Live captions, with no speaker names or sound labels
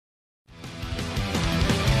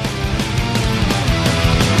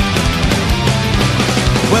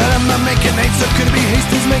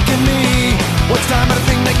beast is making me. What's time of the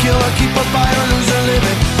thing they kill or keep a fire or lose or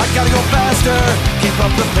living? I gotta go faster, keep up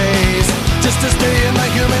the pace, just to stay in the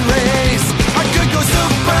human race. I could go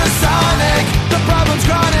supersonic, the problem's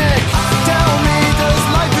chronic. Tell me, does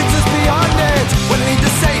life exist beyond it? When I need to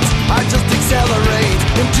sate, I just accelerate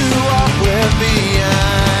into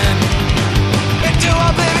oblivion. Into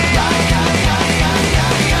oblivion.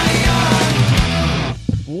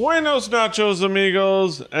 Buenos nachos,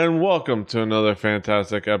 amigos, and welcome to another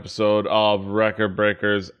fantastic episode of Record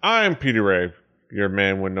Breakers. I'm Peter Rave, your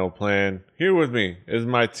man with no plan. Here with me is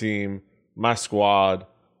my team, my squad.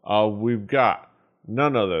 We've got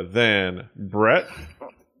none other than Brett.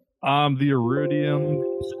 I'm the Iridium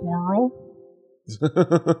Squirrel.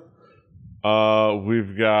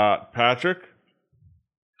 We've got Patrick.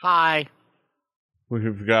 Hi.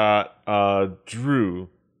 We've got Drew.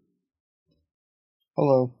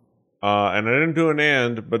 Hello. And I didn't do an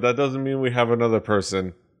and, but that doesn't mean we have another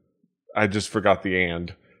person. I just forgot the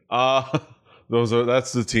and.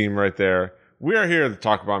 That's the team right there. We are here to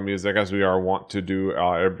talk about music as we are wont to do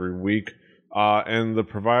every week. And the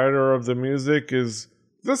provider of the music is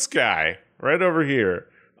this guy right over here.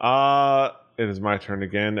 It is my turn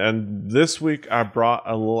again. And this week I brought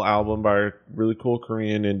a little album by a really cool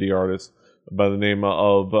Korean indie artist by the name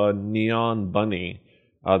of Neon Bunny.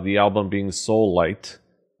 The album being Soul Light.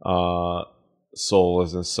 Seoul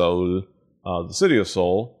as in Seoul. The city of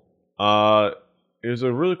Seoul. It was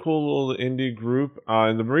a really cool little indie group.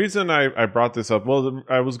 And the reason I brought this up,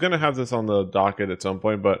 I was going to have this on the docket at some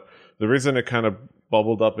point, but the reason it kind of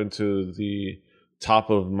bubbled up into the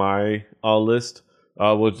top of my list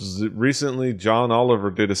was recently John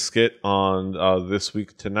Oliver did a skit on This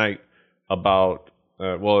Week Tonight about,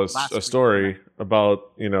 a story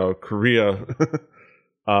about, Korea.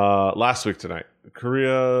 Last week tonight,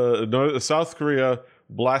 South Korea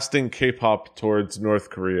blasting K-pop towards North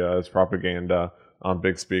Korea as propaganda on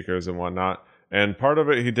big speakers and whatnot. And part of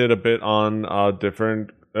it, he did a bit on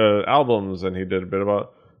different albums, and he did a bit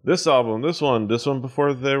about this album, this one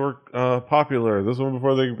before they were popular, this one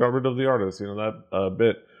before they got rid of the artist, that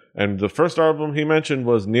bit. And the first album he mentioned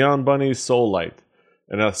was Neon Bunny's Soul Light.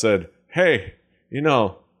 And I said, hey,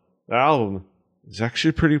 the album is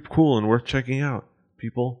actually pretty cool and worth checking out.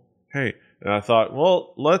 People, hey. And I thought,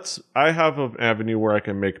 I have an avenue where I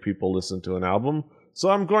can make people listen to an album, so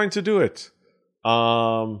I'm going to do it.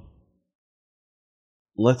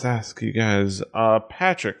 Let's ask you guys,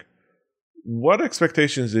 Patrick, what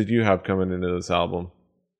expectations did you have coming into this album?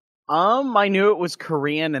 I knew it was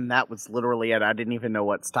Korean, and that was literally it. I didn't even know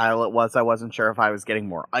what style it was. I wasn't sure if I was getting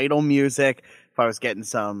more idol music, if I was getting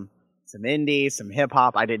some indie, some hip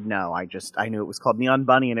hop. I didn't know. I knew it was called Neon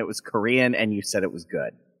Bunny and it was Korean, and you said it was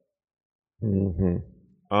good. Mm-hmm.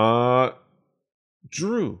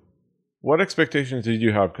 Drew, what expectations did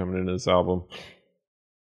you have coming into this album?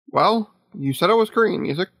 Well, you said it was Korean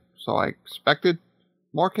music, so I expected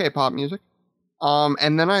more K-pop music.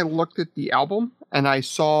 And then I looked at the album and I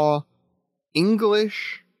saw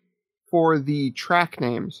English for the track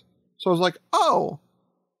names. So I was like, oh,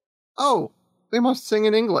 they must sing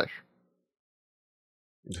in English.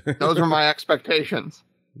 Those were my expectations.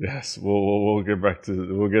 Yes, we'll get to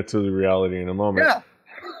the reality in a moment. Yeah,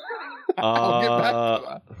 I'll get back to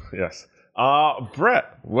that. Yes,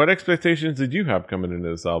 Brett, what expectations did you have coming into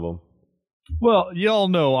this album? Well, y'all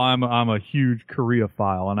know I'm a huge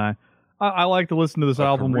Koreaphile, and I like to listen to this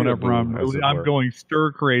album whenever I'm going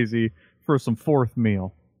stir crazy for some fourth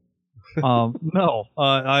meal. This of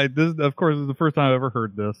course is the first time I've ever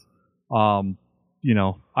heard this. I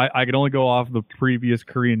could only go off the previous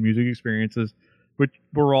Korean music experiences, which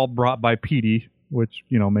were all brought by PD, which,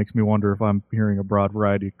 makes me wonder if I'm hearing a broad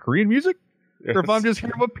variety of Korean music, or if I'm just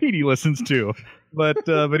hearing what PD listens to. But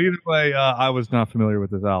either way, I was not familiar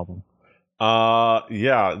with this album.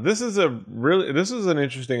 This is an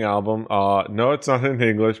interesting album. No, it's not in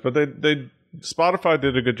English, but Spotify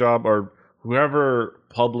did a good job, or whoever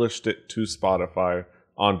published it to Spotify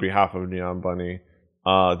on behalf of Neon Bunny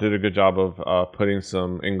did a good job of putting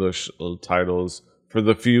some English titles for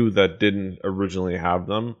the few that didn't originally have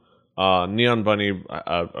them. Neon Bunny,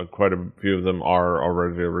 quite a few of them are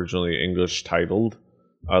already originally English titled,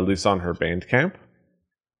 at least on her Bandcamp.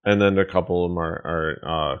 And then a couple of them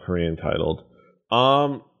are Korean titled.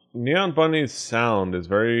 Neon Bunny's sound is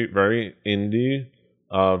very, very indie.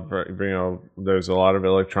 There's a lot of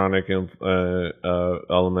electronic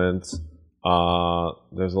elements.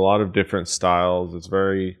 There's a lot of different styles. It's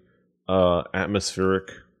very atmospheric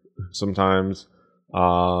sometimes.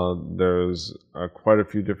 There's quite a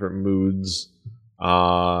few different moods,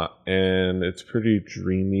 and it's pretty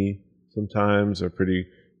dreamy sometimes, or pretty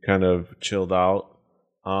kind of chilled out.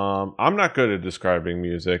 I'm not good at describing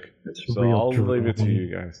music, so I'll leave it to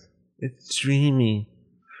you guys. It's dreamy.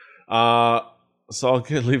 So I'll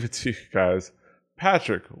leave it to you guys.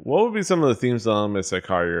 Patrick, what would be some of the theme elements that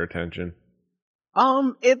caught your attention?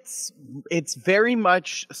 It's very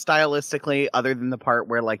much stylistically, other than the part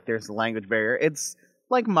where like there's a language barrier. It's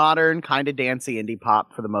like modern, kind of dancey indie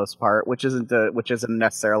pop for the most part, which isn't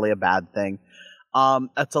necessarily a bad thing.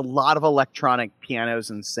 It's a lot of electronic pianos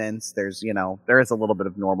and synths. There is a little bit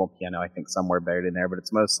of normal piano, I think, somewhere buried in there, but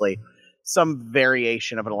it's mostly some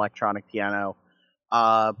variation of an electronic piano.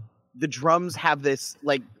 The drums have this,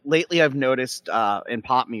 like, lately I've noticed in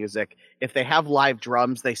pop music, if they have live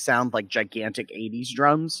drums, they sound like gigantic 80s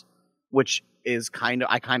drums, which is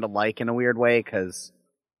I kind of like in a weird way, because,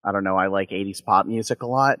 I don't know, I like 80s pop music a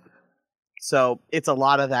lot. So it's a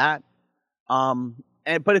lot of that.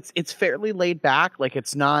 But it's fairly laid back. Like,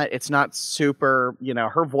 it's not super,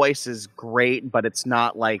 her voice is great, but it's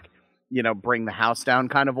not like, bring the house down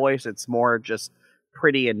kind of voice. It's more just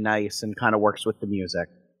pretty and nice and kind of works with the music.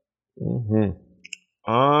 Mm-hmm.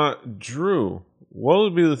 Drew, what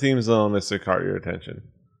would be the themes elements that caught your attention?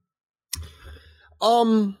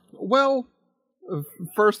 Well,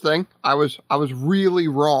 first thing, I was really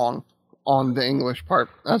wrong on the English part,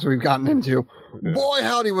 as we've gotten into. Yeah. Boy,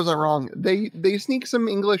 howdy, was I wrong. They sneak some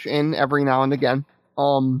English in every now and again.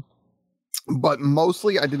 But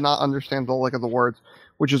mostly I did not understand the lick of the words,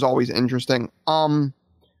 which is always interesting.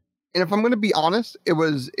 And if I'm going to be honest, it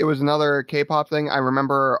was another K-pop thing I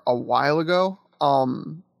remember a while ago.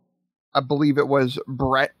 I believe it was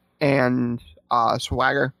Brett and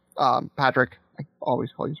Swagger, Patrick. I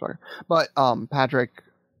always call you Swagger, but Patrick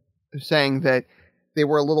saying that they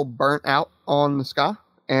were a little burnt out on the ska,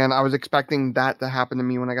 and I was expecting that to happen to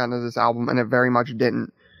me when I got into this album, and it very much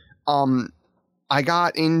didn't. I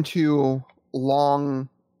got into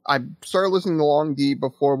I started listening to Long D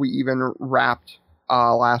before we even wrapped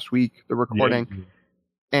last week, the recording.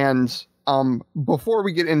 Yeah. And before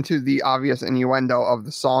we get into the obvious innuendo of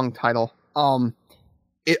the song title,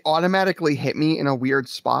 it automatically hit me in a weird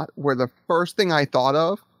spot where the first thing I thought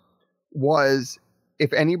of was,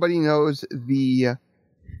 if anybody knows the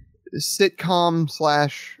sitcom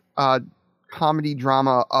 / comedy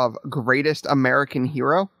drama of Greatest American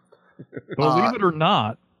Hero. Believe it or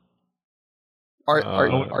not.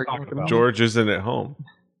 George isn't at home.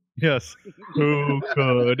 Yes. Who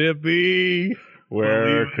could it be?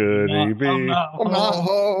 Where could he be? I'm not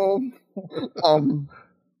home.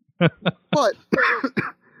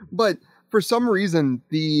 But for some reason,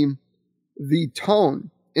 the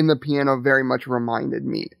tone in the piano very much reminded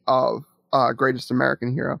me of Greatest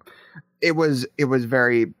American Hero. It was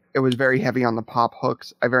very heavy on the pop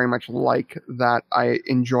hooks. I very much like that. I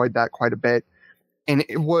enjoyed that quite a bit, and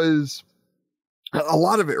it was a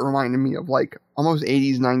lot of it reminded me of like almost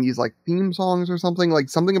 80s, 90s like theme songs or something. Like,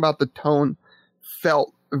 something about the tone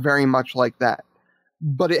felt very much like that,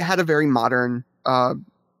 but it had a very modern,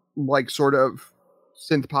 like sort of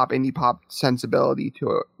synth pop, indie pop sensibility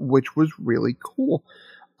to it, which was really cool.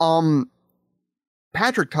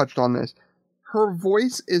 Patrick touched on this. Her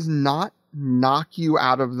voice is not knock you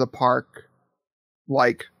out of the park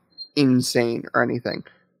like insane or anything,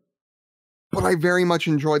 but I very much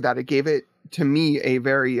enjoyed that. It gave it to me a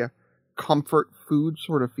very comfort food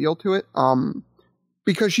sort of feel to it,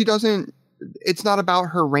 because it's not about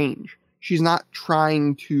her range. She's not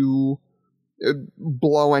trying to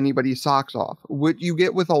blow anybody's socks off. What you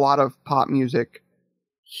get with a lot of pop music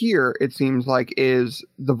here, it seems like, is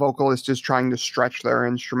the vocalist is trying to stretch their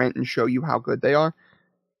instrument and show you how good they are.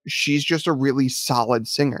 She's just a really solid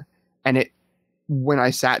singer, and when I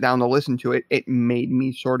sat down to listen to it, it made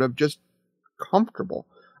me sort of just comfortable,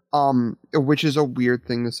 which is a weird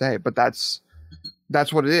thing to say, but that's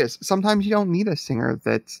what it is. Sometimes you don't need a singer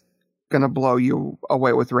that's gonna blow you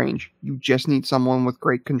away with range. You just need someone with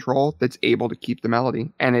great control that's able to keep the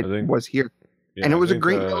melody, and it was here. Yeah, and it was a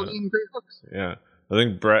great melody and great hooks. Yeah, I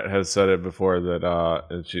think Brett has said it before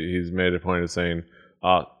that he's made a point of saying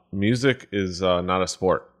music is not a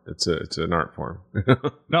sport. It's an art form.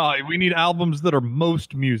 No, we need albums that are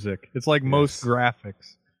most music. It's like most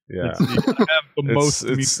graphics. Yeah,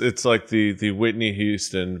 it's like the Whitney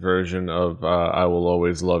Houston version of "I Will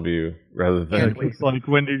Always Love You," rather than it's like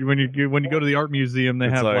when you go to the art museum, they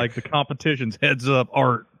have like the competitions. Heads up,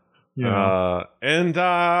 art. You know? And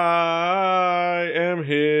I am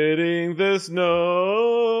hitting this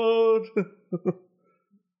note.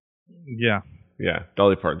 Yeah.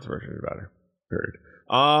 Dolly Parton's version is better. Period.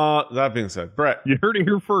 That being said, Brett, you heard it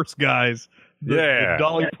here first, guys. The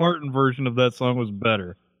Dolly Parton version of that song was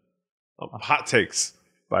better. Hot takes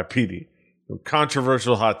by Petey.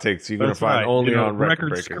 Controversial hot takes you're going to That's find right. only You know, on Record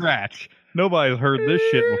Breakers. Scratch. Nobody's heard this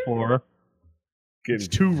shit before. It's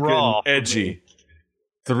too raw. Edgy.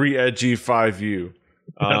 3 edgy, 5 you.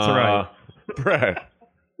 That's right. Brad.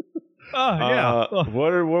 Yeah.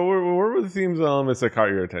 What were the themes and elements that caught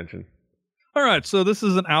your attention? All right, so this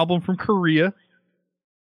is an album from Korea.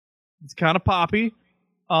 It's kind of poppy,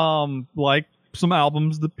 like some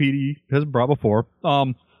albums that PD has brought before.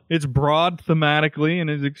 It's broad thematically and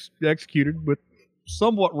is executed with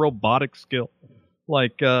somewhat robotic skill.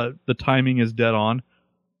 Like the timing is dead on.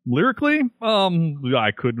 Lyrically,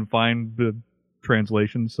 I couldn't find the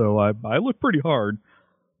translation, so I looked pretty hard.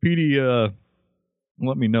 PD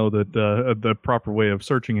let me know that the proper way of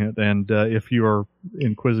searching it, and if you are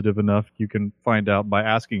inquisitive enough, you can find out by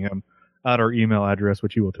asking him at our email address,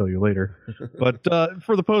 which he will tell you later. But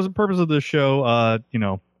for the purpose of this show, I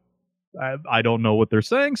don't know what they're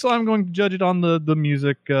saying, so I'm going to judge it on the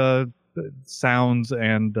music sounds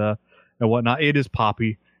and whatnot. It is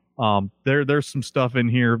poppy. There's some stuff in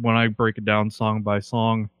here when I break it down song by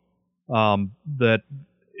song that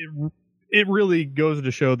it really goes to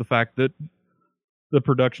show the fact that the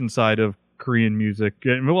production side of Korean music,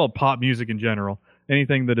 well, pop music in general,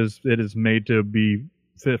 anything that is made to be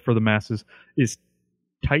fit for the masses is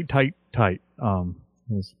tight,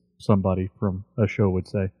 as somebody from a show would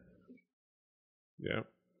say. Yeah.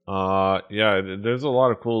 There's a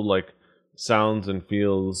lot of cool like sounds and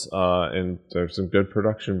feels, and there's some good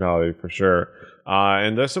production value for sure.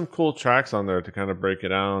 And there's some cool tracks on there to kind of break it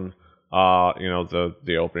down.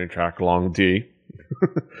 The opening track, Long D.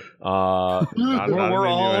 We're all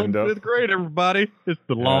in 5th grade, everybody. It's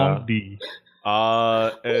the Long D.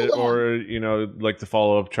 Like the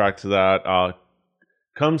follow-up track to that,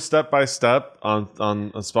 Come Step by Step on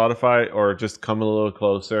Spotify, or just Come a Little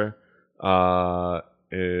Closer,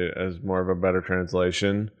 as more of a better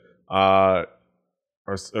translation. Or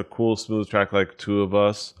a cool smooth track like Two of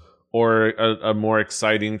Us, or a more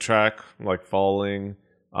exciting track like Falling.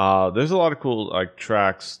 There's a lot of cool like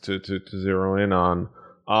tracks to zero in on.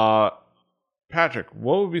 Patrick,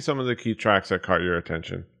 what would be some of the key tracks that caught your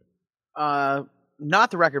attention?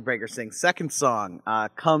 Not the Record Breakers thing. Second song,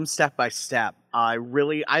 Come Step by Step. I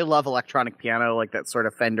love electronic piano, like that sort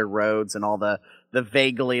of Fender Rhodes and all the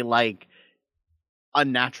vaguely like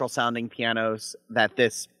unnatural sounding pianos that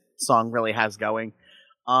this song really has going.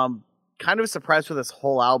 Kind of surprised with this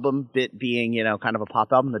whole album bit being, kind of a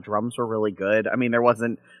pop album. The drums were really good. I mean, there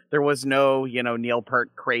was no, Neil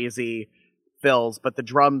Peart crazy fills, but the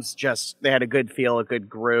drums they had a good feel, a good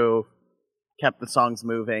groove, kept the songs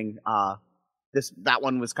moving. That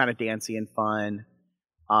one was kind of dancey and fun.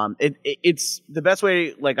 It's the best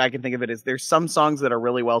way, like I can think of it, is there's some songs that are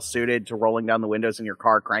really well suited to rolling down the windows in your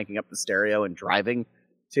car, cranking up the stereo and driving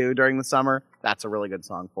to during the summer. That's a really good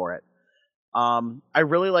song for it. I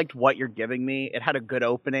really liked What You're Giving Me. It had a good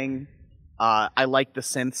opening. I liked the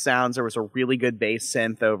synth sounds. There was a really good bass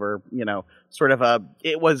synth over,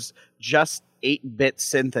 it was just 8-bit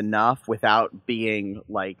synth enough without being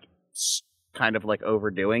like kind of like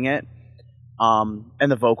overdoing it. And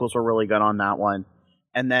the vocals were really good on that one.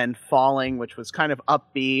 And then Falling, which was kind of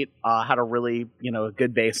upbeat, had a really, a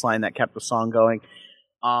good bass line that kept the song going.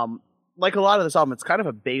 Like a lot of this album, it's kind of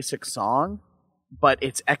a basic song, but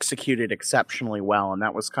it's executed exceptionally well. And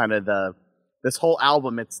that was kind of this whole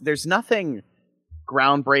album. There's nothing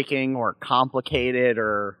groundbreaking or complicated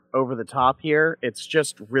or over the top here. It's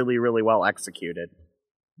just really, really well executed.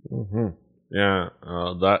 Mm-hmm. Yeah,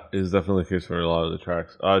 that is definitely the case for a lot of the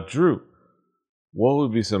tracks. Drew, what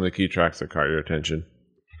would be some of the key tracks that caught your attention?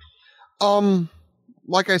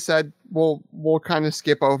 Like I said, we'll kind of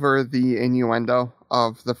skip over the innuendo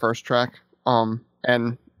of the first track,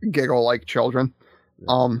 and giggle like children.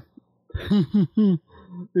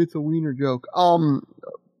 It's a wiener joke.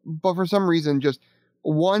 But for some reason, just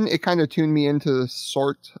one, it kind of tuned me into the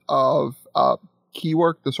sort of key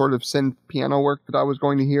work, the sort of synth piano work that I was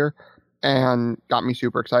going to hear, and got me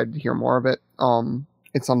super excited to hear more of it.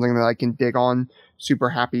 It's something that I can dig on. Super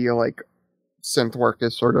happy, like synth work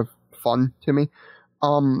is sort of fun to me.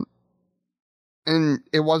 And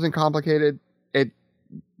it wasn't complicated.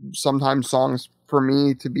 Sometimes songs for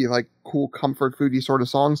me to be like cool comfort foodie sort of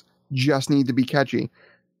songs just need to be catchy.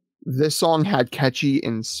 This song had catchy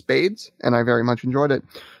in spades, and I very much enjoyed it.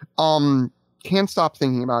 Can't Stop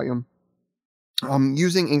Thinking About You.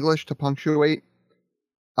 Using English to punctuate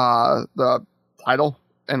the title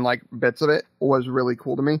and like bits of it was really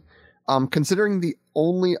cool to me. Considering the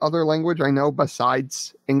only other language I know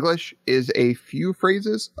besides English is a few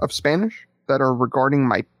phrases of Spanish that are regarding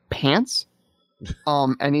my pants.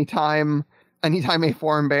 Anytime a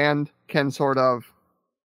foreign band can sort of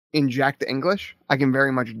inject English, I can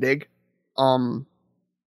very much dig. And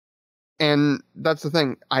that's the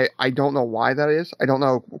thing. I don't know why that is. I don't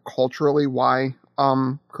know culturally why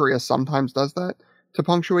Korea sometimes does that to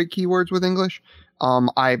punctuate keywords with English.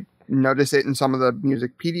 I notice it in some of the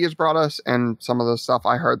music Pedia's brought us and some of the stuff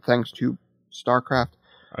I heard thanks to StarCraft.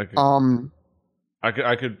 I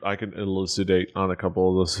could elucidate on a couple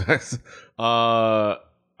of those facts.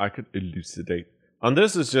 I could elucidate on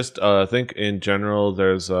this. Is just I think in general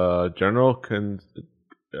there's a general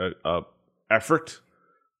effort,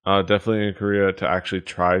 definitely in Korea, to actually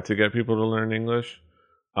try to get people to learn English,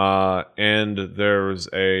 and there's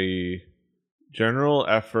a general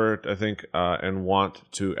effort, I think, and want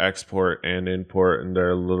to export and import, and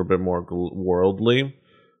they're a little bit more worldly.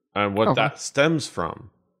 And what that stems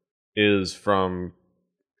from is from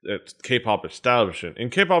K-pop establishment. And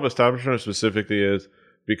K-pop establishment specifically is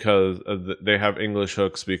because they have English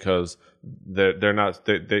hooks, because they're not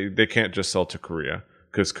they can't just sell to Korea,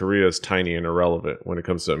 because Korea is tiny and irrelevant when it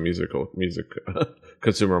comes to a music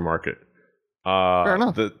consumer market. Fair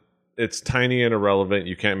enough. It's tiny and irrelevant.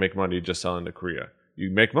 You can't make money just selling to Korea. You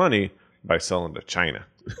make money by selling to China.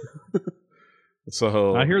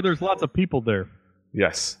 So I hear there's lots of people there.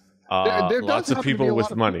 Yes. There lots of people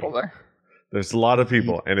with money. There's a lot of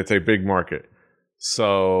people, and it's a big market.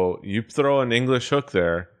 So you throw an English hook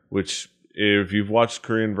there, which if you've watched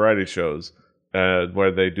Korean variety shows,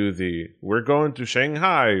 where they do we're going to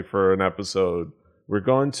Shanghai for an episode, we're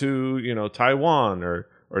going to, Taiwan or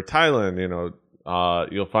Thailand,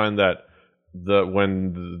 you'll find that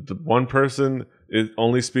when the one person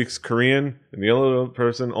only speaks Korean and the other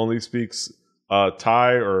person only speaks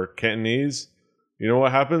Thai or Cantonese, you know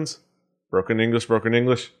what happens? Broken English, broken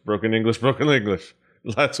English, broken English, broken English.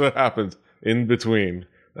 That's what happens in between.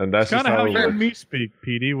 And that's kind just of how it you works. and me speak,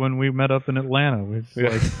 Petey, when we met up in Atlanta. It's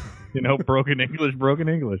like, broken English, broken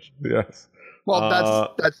English. Yes.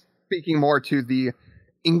 Well, that's speaking more to the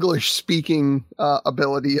English speaking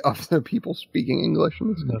ability of the people speaking English.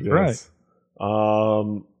 That's yes.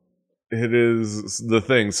 right. It is the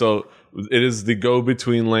thing. So it is the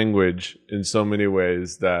go-between language in so many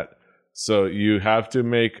ways that. So you have to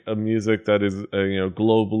make a music that is,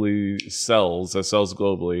 globally sells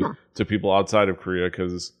globally to people outside of Korea,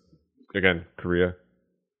 because, again, Korea,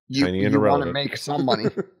 tiny and irrelevant. You want to make some money.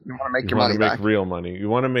 You want to make your money back. You want to make real money. You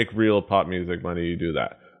want to make real pop music money. You do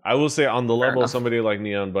that. I will say, on the level of somebody like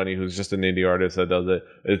Neon Bunny, who's just an indie artist that does it,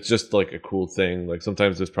 it's just like a cool thing. Like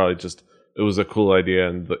sometimes it's probably just it was a cool idea,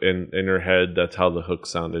 and in her head, that's how the hook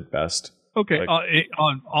sounded best. Okay,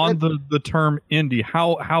 on the term indie,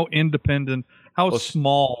 how independent, how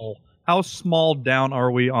small down are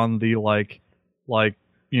we on the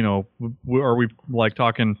are we like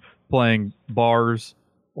talking playing bars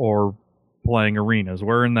or playing arenas?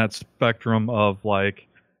 We're in that spectrum of dive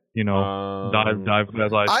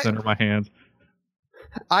as I center my hands.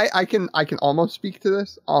 I can almost speak to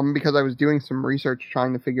this because I was doing some research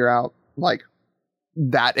trying to figure out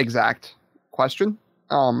that exact question.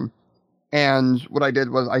 And what I did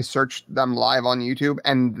was I searched them live on YouTube,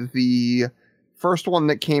 and the first one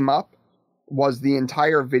that came up was the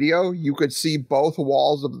entire video. You could see both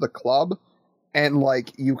walls of the club, and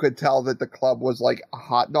you could tell that the club was like a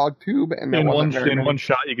hot dog tube, and in one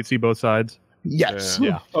shot you could see both sides. Yes.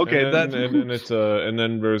 Yeah. Okay. And it's and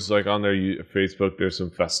then there's on their Facebook there's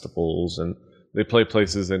some festivals, and they play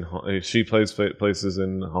places she plays places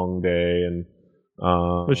in Hongdae, and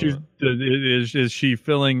but is she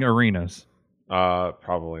filling arenas?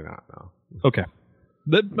 Probably not. No. Okay.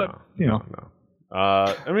 But no.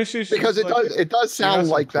 I mean, she's because it does sound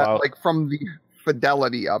like that, from the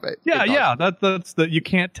fidelity of it. Yeah. That's you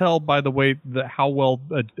can't tell by the way how well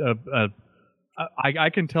I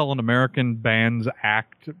can tell an American band's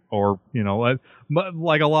act, or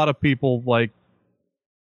like a lot of people,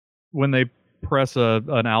 when they press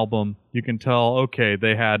an album, you can tell, okay,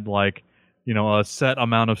 they had a set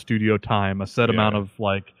amount of studio time, a set amount of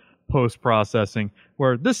post processing,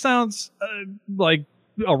 where this sounds like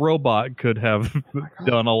a robot could have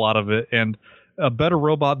done a lot of it, and a better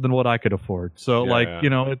robot than what I could afford. So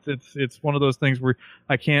it's one of those things where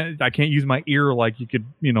I can't use my ear like you could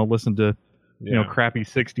listen to crappy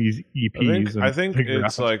 60s EPs. I think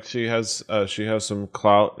it's she has some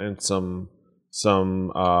clout and some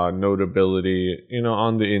notability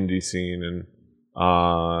on the indie scene, and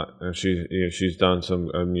she's done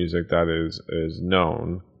some music that is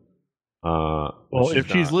known. If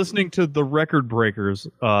she's listening to the Record Breakers,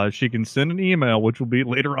 she can send an email, which will be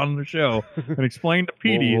later on in the show, and explain to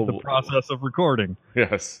Petey the process of recording.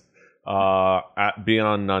 Yes, at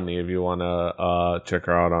Beyond Nunny, if you want to check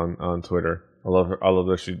her out on Twitter. I love her.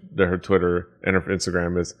 Her Twitter and her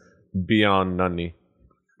Instagram is Beyond Nunny.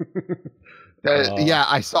 Yeah,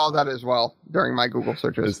 I saw that as well during my Google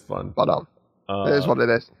searches. It's fun. But it is what it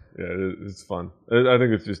is. Yeah, it's fun. I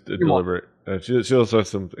think it's just deliberate. She also has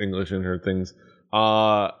some English in her things.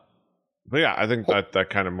 But yeah, I think that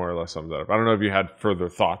kind of more or less sums that up. I don't know if you had further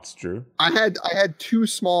thoughts, Drew. I had two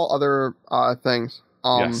small other things.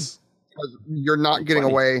 Yes. Because you're not getting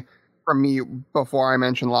away from me before I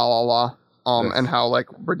mentioned La La La. Yes. And how like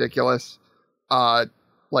ridiculous,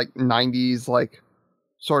 like 90s, like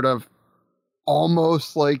sort of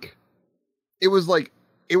almost like it was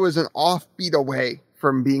an offbeat away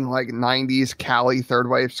from being like 90s Cali third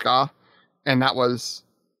wave ska, and that was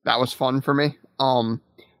fun for me.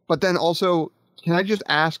 But then also, can I just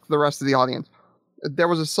ask the rest of the audience? There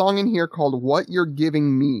was a song in here called "What You're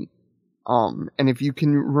Giving Me," and if you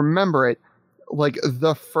can remember it, like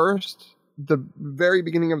the very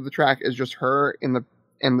beginning of the track is just her in the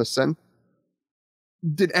synth.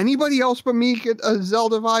 Did anybody else but me get a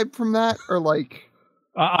Zelda vibe from that, or like?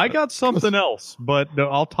 I got something else, but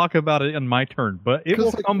I'll talk about it in my turn. But it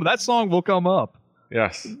will come. That song will come up.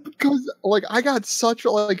 Yes. Because like I got such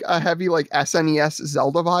like a heavy like SNES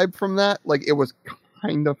Zelda vibe from that. Like it was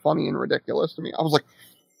kind of funny and ridiculous to me. I was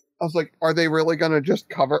like, are they really gonna just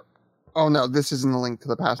cover? Oh no, this isn't a Link to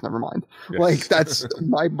the Past. Never mind. Yes. Like that's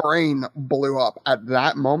my brain blew up at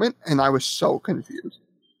that moment, and I was so confused.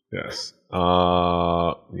 Yes.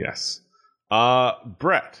 Yes.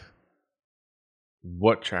 Brett,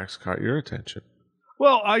 what tracks caught your attention?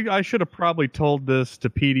 Well, I should have probably told this to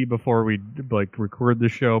Petey before we like record the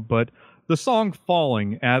show, but the song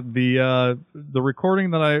 "Falling" at the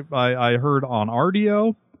recording that I heard on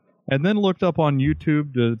RDO, and then looked up on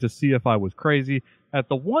YouTube to see if I was crazy. At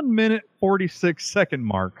the 1 minute 46 second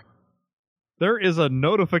mark, there is a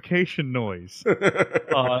notification noise.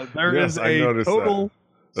 There yes, is a total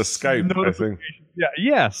a Skype, I think. Yeah,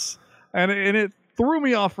 yes, and it threw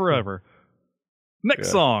me off forever. Next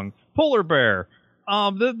song, "Polar Bear."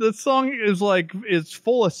 The song is like it's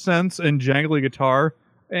full of sense and jangly guitar,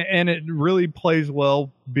 and it really plays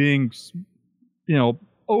well. Being,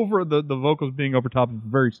 over the vocals being over top of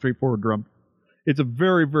very straightforward drum. It's a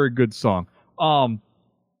very, very good song. And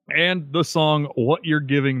the song "What You're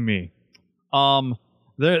Giving Me."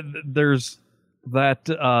 There's that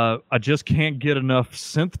I just can't get enough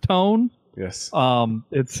synth tone. Yes.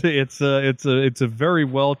 It's a very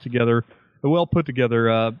well put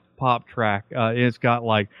together pop track. It's got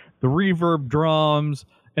like the reverb drums,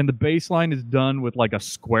 and the bass line is done with like a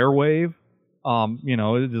square wave.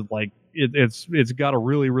 It's got a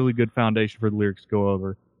really, really good foundation for the lyrics to go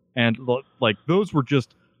over. And like those were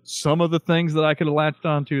just some of the things that I could have latched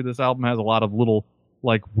onto. This album has a lot of little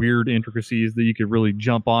like weird intricacies that you could really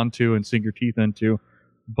jump onto and sink your teeth into.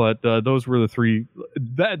 But those were the three.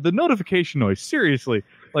 The notification noise, seriously,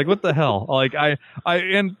 like what the hell? Like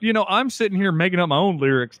I'm sitting here making up my own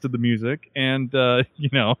lyrics to the music, and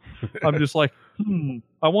I'm just like,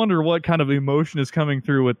 I wonder what kind of emotion is coming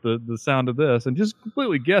through with the sound of this, and just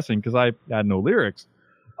completely guessing because I had no lyrics.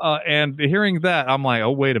 And hearing that, I'm like,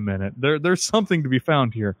 oh wait a minute, there's something to be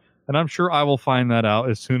found here, and I'm sure I will find that out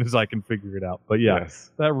as soon as I can figure it out. But yeah,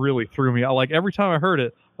 That really threw me out. Like every time I heard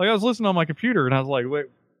it, like I was listening on my computer, and I was like, wait.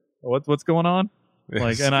 What's going on? Yes.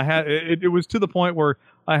 Like, and I had it was to the point where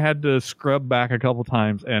I had to scrub back a couple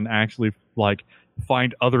times and actually like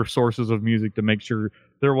find other sources of music to make sure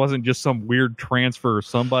there wasn't just some weird transfer or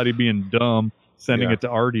somebody being dumb sending it to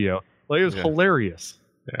RDO. Like it was hilarious.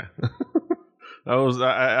 Yeah.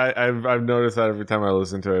 I've noticed that every time I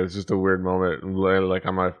listen to it, it's just a weird moment. Like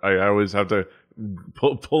I always have to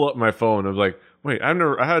pull up my phone. I'm like, wait, I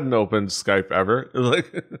hadn't opened Skype ever.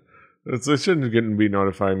 Like. It shouldn't be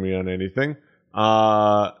notifying me on anything.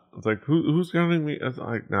 It's like who's getting me? It's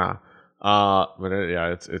like nah.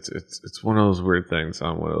 It's one of those weird things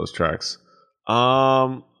on one of those tracks.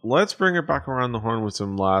 Let's bring it back around the horn with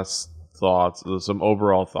some last thoughts, some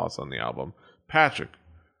overall thoughts on the album. Patrick,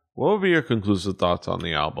 what would be your conclusive thoughts on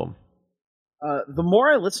the album? The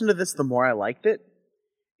more I listened to this, the more I liked it.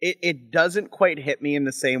 It doesn't quite hit me in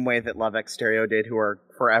the same way that Love X Stereo did, who are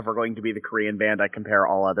forever going to be the Korean band I compare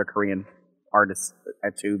all other Korean artists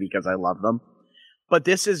to because I love them. But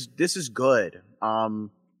this is good.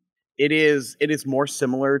 It is more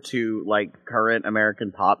similar to like current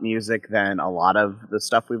American pop music than a lot of the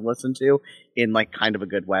stuff we've listened to in like kind of a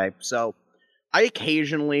good way. So I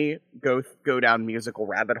occasionally go down musical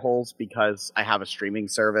rabbit holes because I have a streaming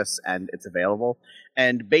service and it's available.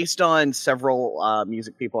 And based on several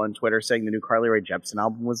music people on Twitter saying the new Carly Rae Jepsen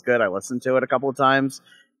album was good, I listened to it a couple of times,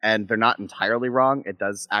 and they're not entirely wrong. It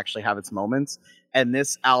does actually have its moments. And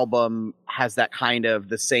this album has that kind of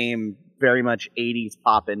the same very much 80s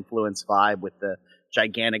pop influence vibe with the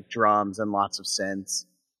gigantic drums and lots of synths.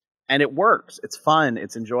 And it works. It's fun.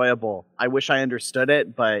 It's enjoyable. I wish I understood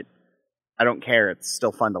it, but I don't care. It's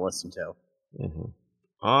still fun to listen to.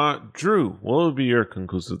 Drew, what would be your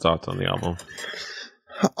conclusive thoughts on the album?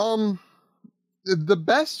 The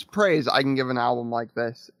best praise I can give an album like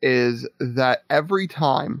this is that every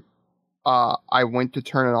time I went to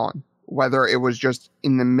turn it on, whether it was just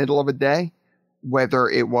in the middle of a day, whether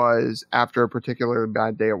it was after a particularly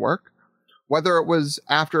bad day at work, whether it was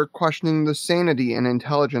after questioning the sanity and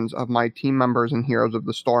intelligence of my team members and Heroes of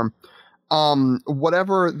the Storm,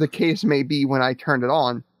 whatever the case may be, when I turned it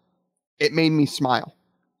on, it made me smile.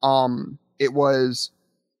 It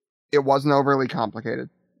wasn't overly complicated.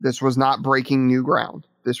 This was not breaking new ground.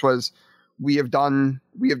 This was, we have done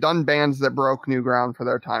bands that broke new ground for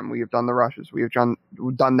their time. We have done the Rushes. We have done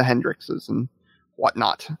the Hendrixes and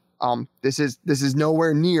whatnot. This is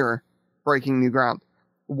nowhere near breaking new ground.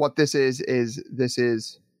 What this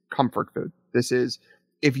is comfort food. This is,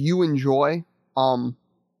 if you enjoy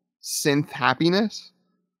synth happiness,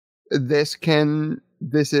 this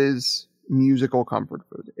is musical comfort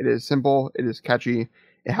food. It is simple. It is catchy.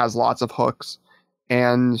 It has lots of hooks.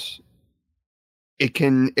 And it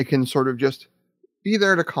can sort of just be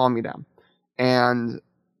there to calm you down. And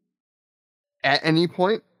at any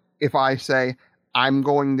point, if I say I'm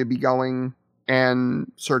going to be going and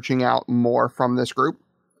searching out more from this group,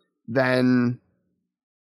 then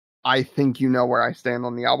I think you know where I stand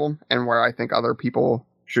on the album and where I think other people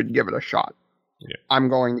should give it a shot. Yeah. I'm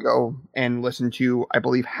going to go and listen to, I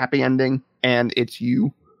believe, Happy Ending and It's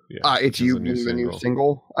You. Yeah, It's You being the new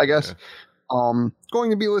single, I guess. Yeah.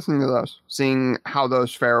 Going to be listening to those, seeing how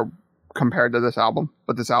those fare compared to this album.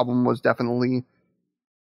 But this album was definitely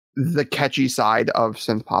the catchy side of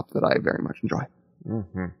synth pop that I very much enjoy.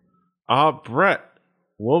 Brett,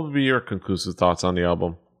 what would be your conclusive thoughts on the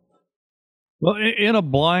album? Well, in a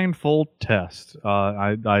blindfold test,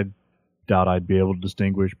 I doubt I'd be able to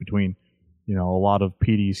distinguish between, a lot of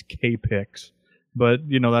PD's K-picks. But,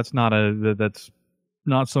 that's not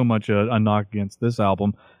so much a knock against this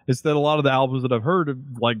album. It's that a lot of the albums that I've heard,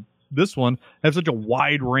 like this one, have such a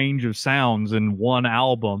wide range of sounds in one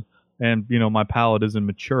album. And, my palate isn't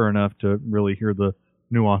mature enough to really hear the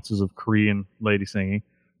nuances of Korean lady singing.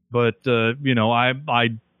 But, I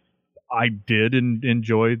did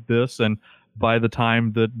enjoy this. And by the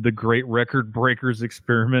time that the Great Record Breakers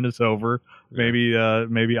experiment is over, maybe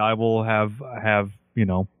I will have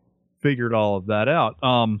figured all of that out.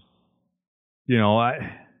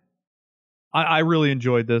 I really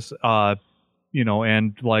enjoyed this, and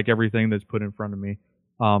like everything that's put in front of me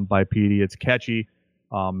by PD, it's catchy,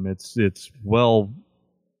 it's well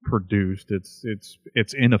produced, it's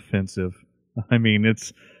inoffensive. I mean,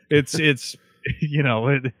 it's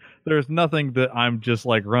there's nothing that I'm just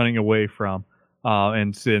like running away from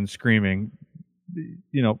and screaming.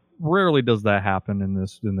 Rarely does that happen in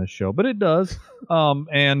this show, but it does.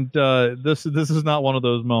 This is not one of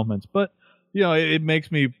those moments, but. It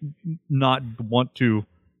makes me not want to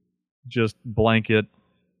just blanket,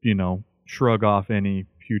 shrug off any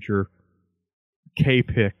future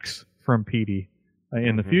K-picks from PD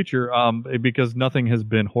in the future, because nothing has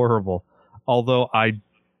been horrible. Although I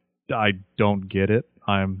don't get it.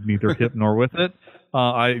 I'm neither hip nor with it.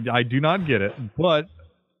 I do not get it, but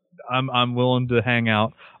I'm willing to hang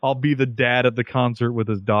out. I'll be the dad at the concert with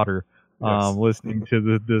his daughter, listening to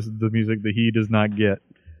the music that he does not get.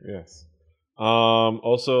 Yes.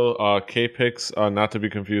 Also, K-Pics, not to be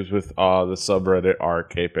confused with the subreddit r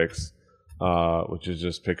K-Pics, which is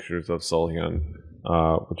just pictures of Seolhyun,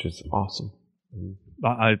 which is awesome.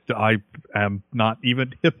 I am not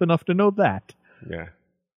even hip enough to know that. Yeah.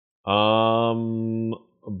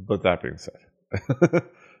 But that being said,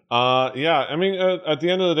 yeah, I mean, at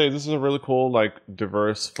the end of the day, this is a really cool, like,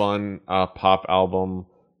 diverse, fun pop album,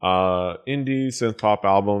 indie synth pop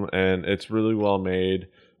album, and it's really well made.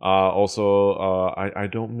 If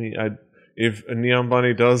Neon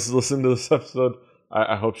Bunny does listen to this episode,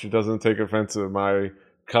 I hope she doesn't take offense at my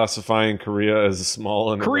classifying Korea as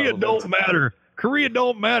small and Korea don't matter. Korea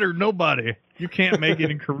don't matter. Nobody. You can't make it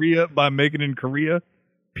in Korea by making it in Korea.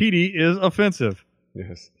 PD is offensive.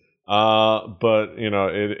 Yes. But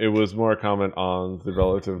it was more a comment on the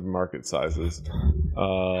relative market sizes.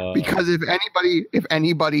 Because if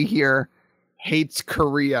anybody here hates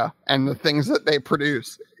Korea and the things that they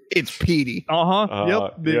produce, it's PD.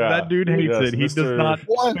 Yep. Yeah, that dude hates it. He does not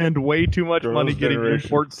spend way too much money getting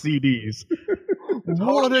import CDs.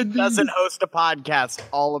 Totally doesn't host a podcast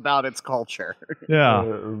all about its culture. Yeah.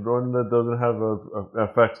 One that doesn't have a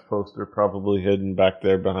effects poster probably hidden back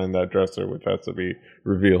there behind that dresser, which has to be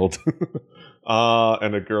revealed.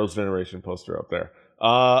 And a Girls' Generation poster up there.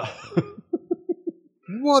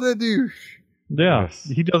 What a douche. Yeah. Yes.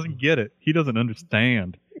 He doesn't get it. He doesn't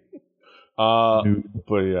understand.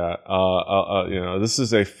 But yeah, this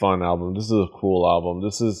is a fun album. This is a cool album.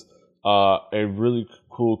 This is a really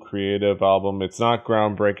cool creative album. It's not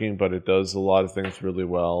groundbreaking, but it does a lot of things really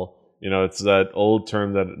well. It's that old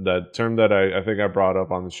term that I think I brought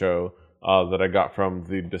up on the show that I got from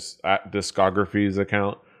the Discographies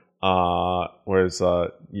account. Whereas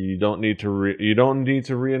you don't need to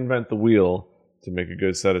reinvent the wheel to make a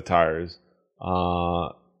good set of tires. As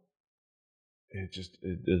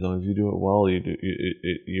long as you do it well, you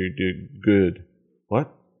do good.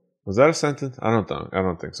 What was that a sentence? I don't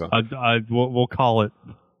think so. We'll call it.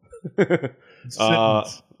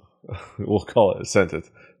 Sentence. We'll call it a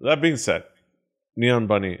sentence. That being said, Neon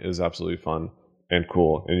Bunny is absolutely fun and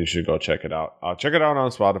cool, and you should go check it out. Check it out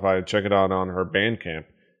on Spotify. Check it out on her Bandcamp.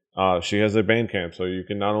 She has a Bandcamp, so you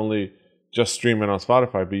can not only just stream it on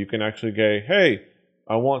Spotify, but you can actually go, hey,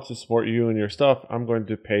 I want to support you and your stuff. I'm going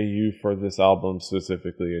to pay you for this album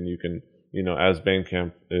specifically, and you can, as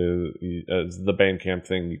Bandcamp as the Bandcamp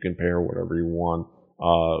thing, you can pay her whatever you want,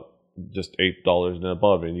 just $8 and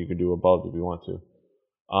above, and you can do above if you want to.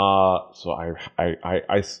 So I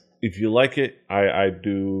if you like it, I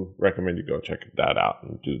do recommend you go check that out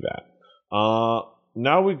and do that.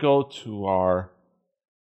 Now we go to our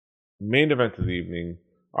main event of the evening,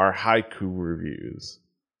 our haiku reviews.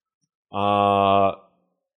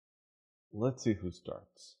 Let's see who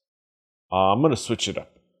starts. I'm going to switch it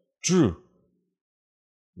up. Drew,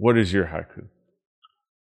 what is your haiku?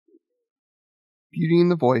 Beauty in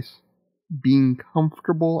the voice, being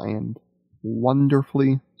comfortable and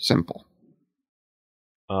wonderfully simple.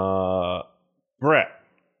 Brett,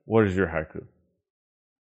 what is your haiku?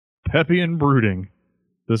 Peppy and brooding.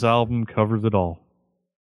 This album covers it all.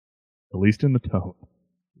 At least in the tone.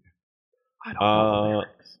 I don't know the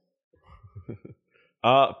lyrics.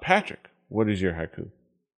 Patrick, what is your haiku?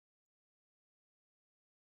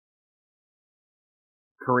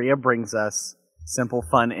 Korea brings us simple,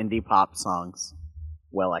 fun indie pop songs,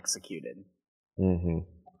 well executed. Mm-hmm.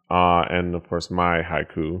 And of course, my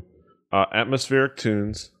haiku: atmospheric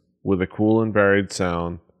tunes with a cool and varied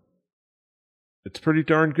sound. It's pretty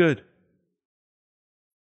darn good.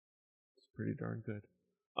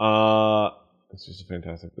 It's just a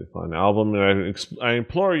fantastically fun album, and I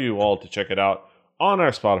implore you all to check it out on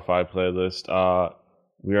our Spotify playlist.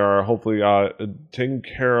 We are hopefully taking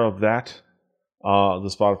care of that. The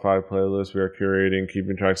Spotify playlist we are curating,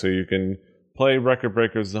 keeping track, so you can play Record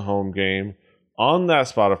Breakers the home game. On that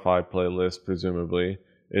Spotify playlist, presumably,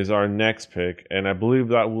 is our next pick, and I believe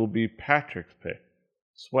that will be Patrick's pick.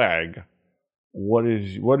 Swag. What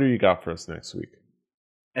do you got for us next week?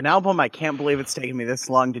 An album I can't believe it's taken me this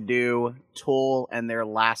long to do. Tool and their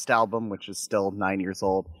last album, which is still 9 years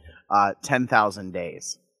old, 10,000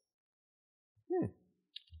 Days.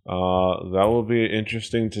 That will be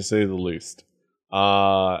interesting to say the least.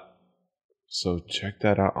 So check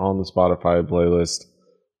that out on the Spotify playlist.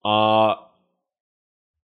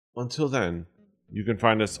 Until then, you can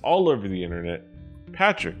find us all over the internet.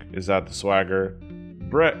 Patrick is at The Swagger.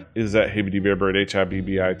 Brett is at HibbityBearBird,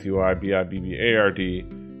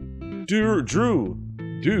 HIBBITYBIBBARD. Drew. Do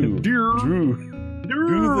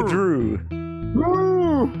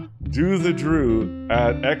the Drew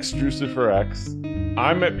at XDruciferX.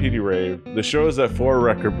 I'm at PD Rave. The show is at 4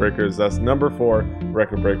 Record Breakers. That's number 4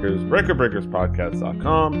 Record Breakers.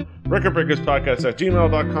 RecordBreakersPodcast.com.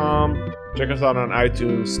 RecordBreakersPodcast@gmail.com. Check us out on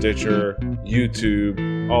iTunes, Stitcher,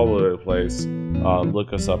 YouTube, all over the place.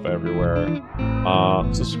 Look us up everywhere.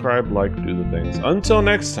 Subscribe, like, do the things. Until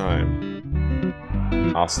next time.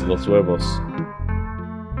 Hasta los huevos.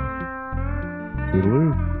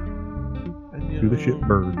 Toodaloo. To the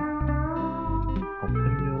shitbird.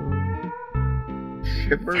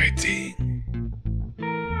 Fighting.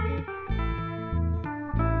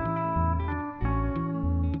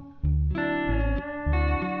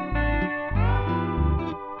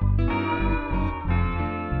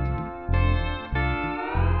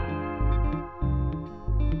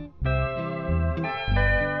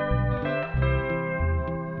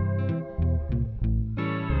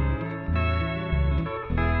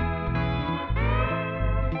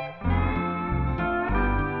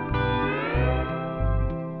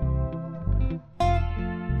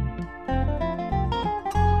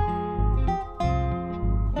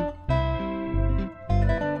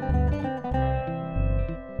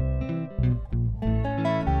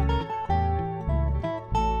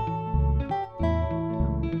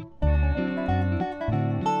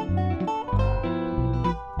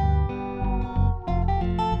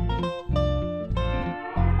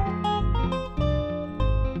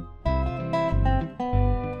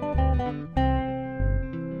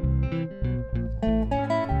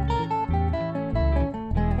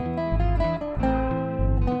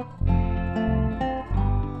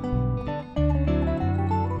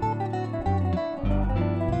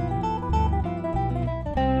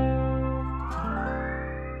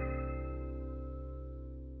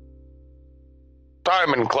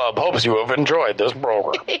 Diamond Club hopes you have enjoyed this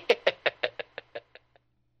program.